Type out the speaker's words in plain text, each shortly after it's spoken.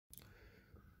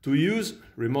To use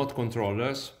remote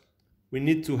controllers, we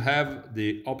need to have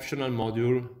the optional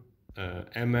module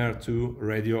MR2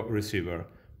 radio receiver.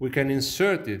 We can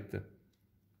insert it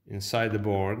inside the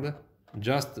board.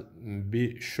 Just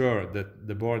be sure that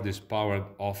the board is powered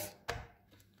off.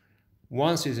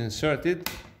 Once it's inserted,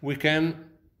 we can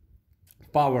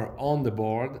power on the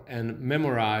board and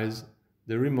memorize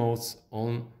the remotes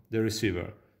on the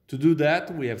receiver. To do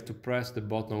that, we have to press the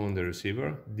button on the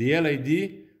receiver. The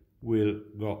LED will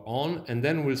go on and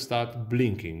then will start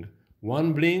blinking.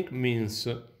 One blink means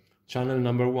channel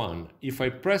number 1. If I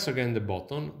press again the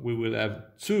button, we will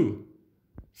have 2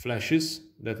 flashes,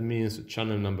 that means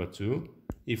channel number 2.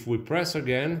 If we press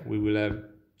again, we will have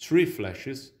 3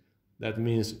 flashes, that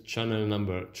means channel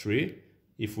number 3.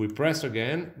 If we press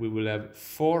again, we will have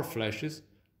 4 flashes,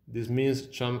 this means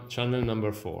channel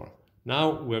number 4.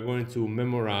 Now we are going to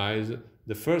memorize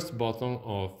the first button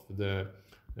of the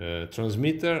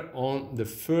transmitter on the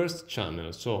first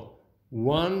channel. So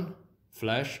 1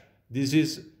 flash, this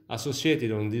is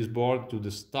associated on this board to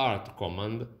the start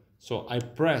command. So I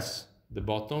press the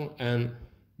button and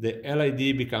the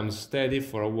LED becomes steady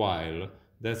for a while.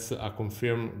 That's a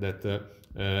confirm that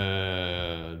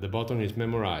the button is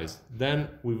memorized. Then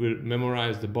we will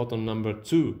memorize the button number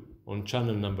 2 on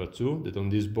channel number 2, that on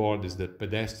this board is the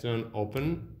pedestrian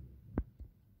open.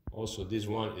 Also this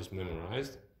one is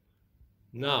memorized.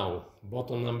 Now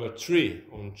button number 3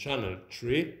 on channel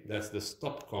 3, that's the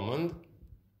stop command.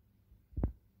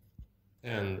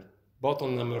 And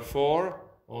button number 4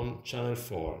 on channel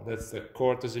 4, that's the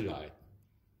courtesy light.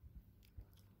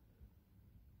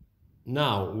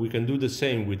 Now we can do the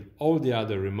same with all the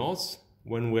other remotes.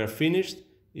 When we are finished,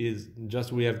 is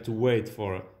just we have to wait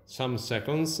for some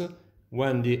seconds.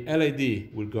 When the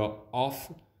LED will go off,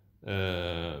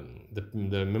 the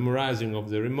memorizing of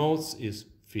the remotes is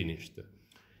finished.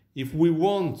 If we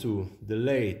want to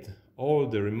delete all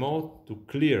the remote to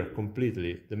clear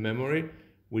completely the memory,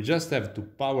 we just have to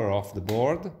power off the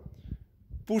board,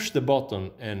 push the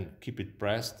button and keep it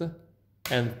pressed,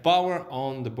 and power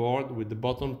on the board with the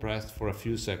button pressed for a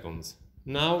few seconds.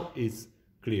 Now it's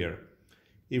clear.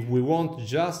 If we want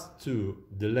just to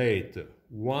delete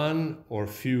one or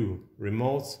few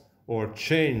remotes or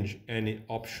change any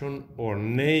option or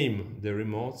name the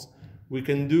remotes, we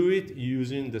can do it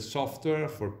using the software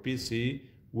for PC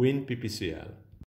WinPPCL.